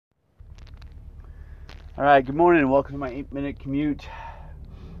All right, good morning and welcome to my 8-minute commute.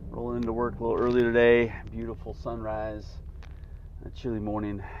 Rolling into work a little early today. Beautiful sunrise, a chilly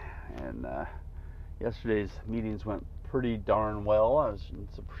morning, and yesterday's meetings went pretty darn well. I was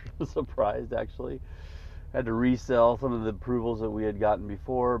surprised actually. I had to resell some of the approvals that we had gotten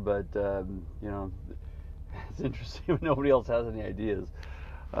before, but it's interesting when nobody else has any ideas.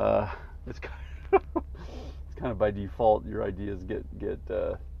 It's kind of by default your ideas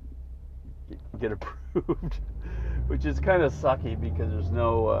get approved, which is kind of sucky because there's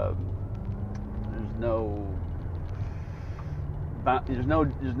no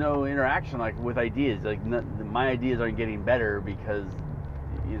interaction like with ideas. Like my ideas aren't getting better because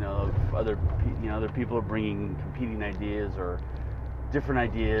other people are bringing competing ideas or different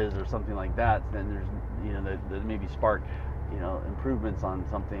ideas or something like that. Then there's that maybe spark improvements on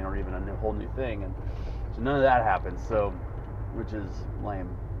something or even a whole new thing, and so none of that happens. So, which is lame.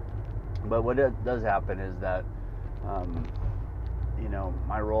 But what does happen is that,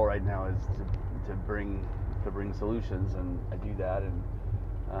 my role right now is to bring solutions, and I do that, and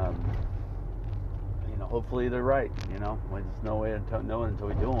hopefully they're right. There's no way to know it until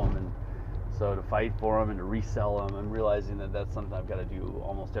we do them, and so to fight for them and to resell them, I'm realizing that that's something I've got to do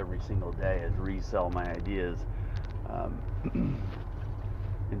almost every single day is resell my ideas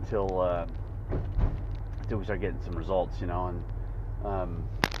until we start getting some results, and.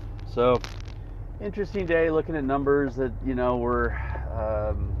 So, interesting day looking at numbers that, we're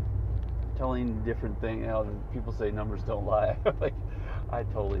telling different things. People say numbers don't lie. Like, I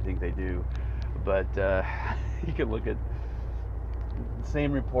totally think they do. But you can look at the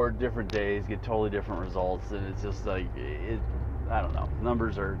same report, different days, get totally different results. And it's just like, I don't know.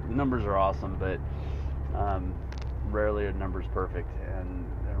 Numbers are awesome, but rarely are numbers perfect. And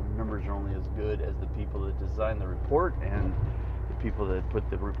numbers are only as good as the people that design the report and people that put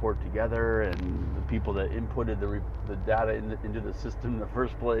the report together and the people that inputted the data into the system in the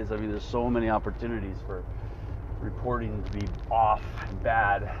first place. I mean, there's so many opportunities for reporting to be off and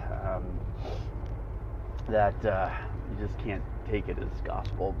bad that you just can't take it as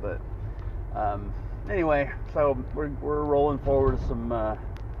gospel. But anyway, so we're rolling forward some of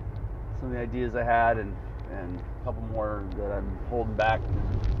the ideas I had and a couple more that I'm holding back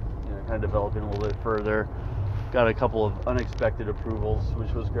and kind of developing a little bit further. Got a couple of unexpected approvals,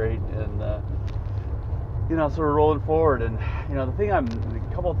 which was great, and so we're rolling forward. And a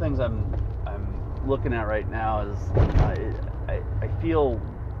couple of things I'm looking at right now is I feel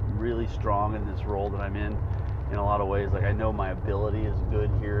really strong in this role that I'm in a lot of ways. Like I know my ability is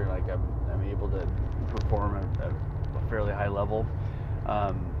good here, like I'm able to perform at a fairly high level.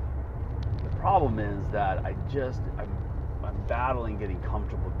 The problem is that I'm battling getting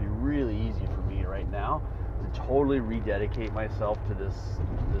comfortable. It'd be really easy for me right now to totally rededicate myself to this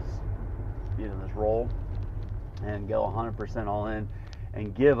role and go 100% all in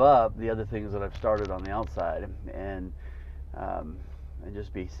and give up the other things that I've started on the outside and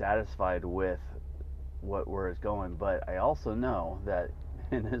just be satisfied with where it's going. But I also know that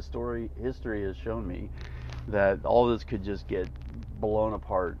history has shown me that all this could just get blown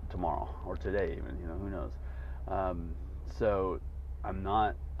apart tomorrow or today even, who knows. So I'm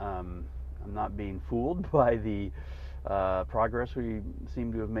not being fooled by the progress we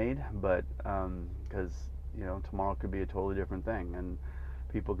seem to have made, but because tomorrow could be a totally different thing, and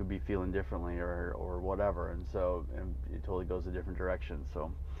people could be feeling differently or whatever, and so it totally goes a different direction.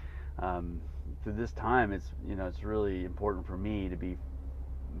 So through this time, it's really important for me to be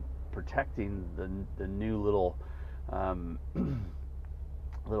protecting the new little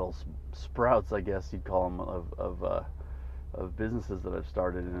little sprouts, I guess you'd call them, of businesses that I've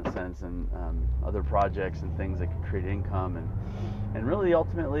started in a sense, and other projects and things that can create income and really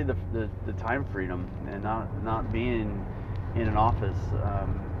ultimately the time freedom and not being in an office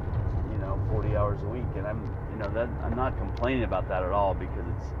 40 hours a week. And I'm not complaining about that at all because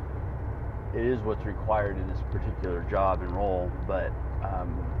it is what's required in this particular job and role, but I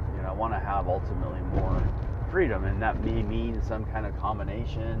want to have ultimately more freedom, and that may mean some kind of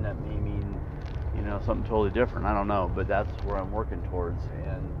combination, that may mean something totally different. I don't know, but that's where I'm working towards.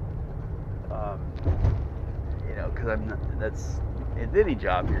 And because that's in any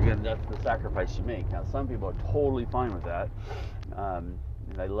job, that's the sacrifice you make. Now, some people are totally fine with that.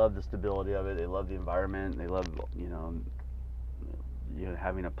 They love the stability of it. They love the environment. They love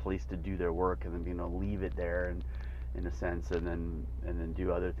having a place to do their work and then being able to leave it there, and in a sense, and then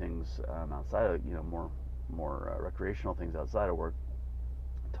do other things outside of more recreational things outside of work.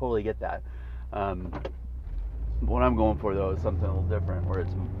 Totally get that. What I'm going for though is something a little different, where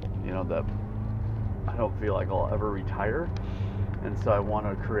it's that I don't feel like I'll ever retire, and so I want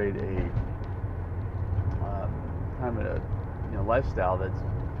to create kind of a, you know, lifestyle that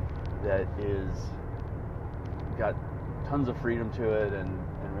is got tons of freedom to it, and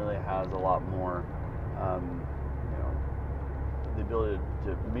really has a lot more, you know, the ability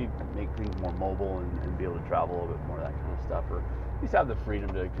to make things more mobile, and be able to travel a little bit more, that kind of stuff, or at least have the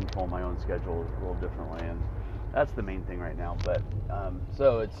freedom to control my own schedule a little differently. And that's the main thing right now. But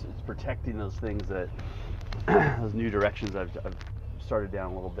so it's protecting those things, that those new directions I've started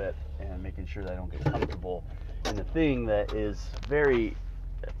down a little bit, and making sure that I don't get comfortable in the thing that is very,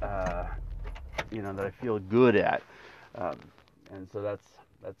 you know, that I feel good at. And so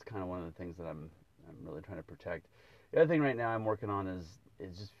that's kind of one of the things that I'm really trying to protect. The other thing right now I'm working on is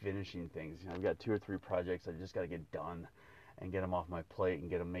just finishing things. You know, I've got 2 or 3 projects I just got to get done and get them off my plate and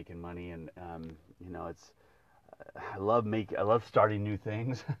get them making money. And you know, I love starting new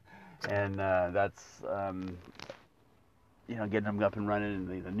things, and that's you know, getting them up and running,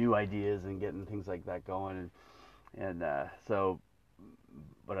 and the new ideas, and getting things like that going. And so,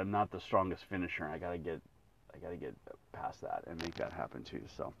 but I'm not the strongest finisher. I gotta get past that and make that happen too.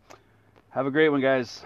 So have a great one, guys.